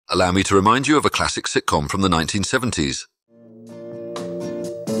Allow me to remind you of a classic sitcom from the 1970s.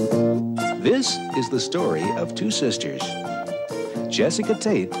 This is the story of two sisters, Jessica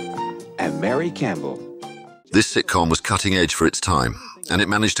Tate and Mary Campbell. This sitcom was cutting edge for its time, and it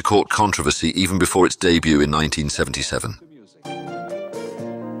managed to court controversy even before its debut in 1977.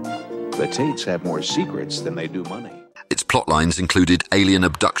 The Tates have more secrets than they do money. Its plotlines included alien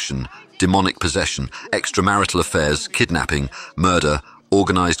abduction, demonic possession, extramarital affairs, kidnapping, murder,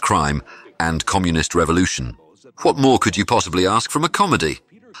 organized crime, and communist revolution. What more could you possibly ask from a comedy?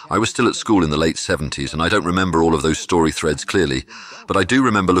 I was still at school in the late 70s, and I don't remember all of those story threads clearly, but I do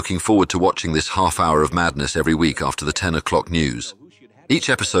remember looking forward to watching this half hour of madness every week after the 10 o'clock news. Each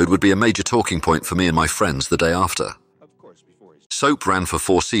episode would be a major talking point for me and my friends the day after. Soap ran for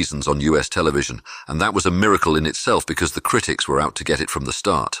 4 seasons on US television, and that was a miracle in itself because the critics were out to get it from the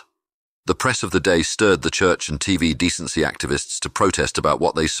start. The press of the day stirred the church and TV decency activists to protest about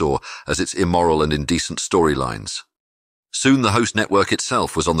what they saw as its immoral and indecent storylines. Soon the host network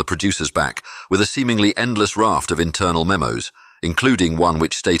itself was on the producer's back with a seemingly endless raft of internal memos, including one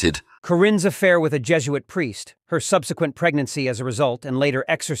which stated, Corinne's affair with a Jesuit priest, her subsequent pregnancy as a result, and later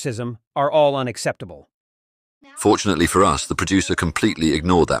exorcism are all unacceptable. Fortunately for us, the producer completely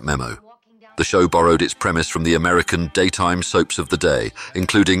ignored that memo. The show borrowed its premise from the American daytime soaps of the day,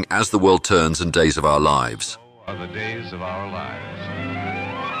 including As the World Turns and Days of Our Lives. The days of our lives.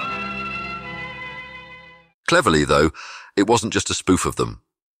 Cleverly, though, it wasn't just a spoof of them.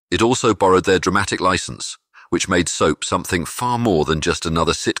 It also borrowed their dramatic license, which made soap something far more than just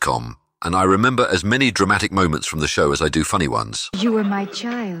another sitcom, and I remember as many dramatic moments from the show as I do funny ones. You were my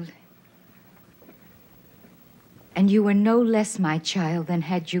child. And you were no less my child than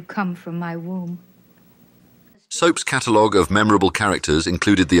had you come from my womb. Soap's catalogue of memorable characters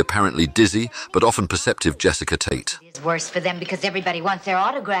included the apparently dizzy but often perceptive Jessica Tate. It's worse for them because everybody wants their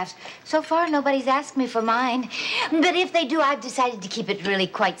autographs. So far, nobody's asked me for mine. But if they do, I've decided to keep it really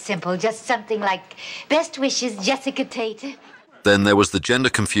quite simple. Just something like, best wishes, Jessica Tate. Then there was the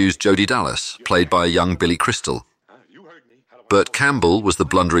gender-confused Jodie Dallas, played by a young Billy Crystal. Burt Campbell was the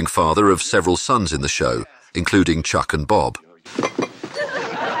blundering father of several sons in the show, including Chuck and Bob.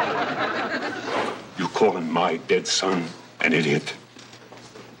 You calling my dead son an idiot?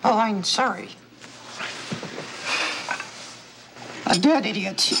 Oh, I'm sorry. A dead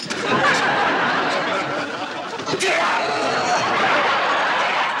idiot.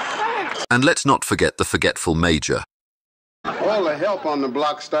 And let's not forget the forgetful Major. All the help on the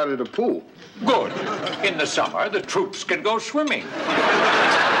block started a pool. Good. In the summer, the troops can go swimming.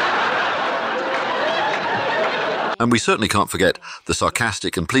 And we certainly can't forget the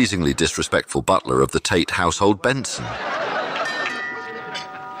sarcastic and pleasingly disrespectful butler of the Tate household, Benson.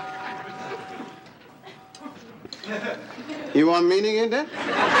 You want meaning in that?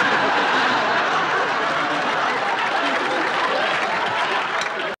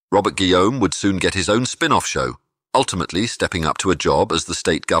 Robert Guillaume would soon get his own spin-off show, ultimately stepping up to a job as the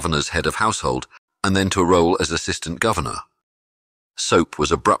state governor's head of household, and then to a role as assistant governor. Soap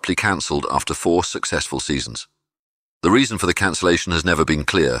was abruptly cancelled after 4 successful seasons. The reason for the cancellation has never been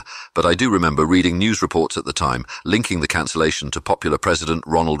clear, but I do remember reading news reports at the time linking the cancellation to popular President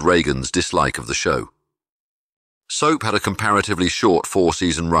Ronald Reagan's dislike of the show. Soap had a comparatively short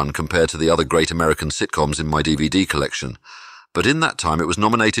 4-season run compared to the other great American sitcoms in my DVD collection, but in that time it was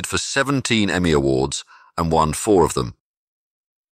nominated for 17 Emmy Awards and won 4 of them,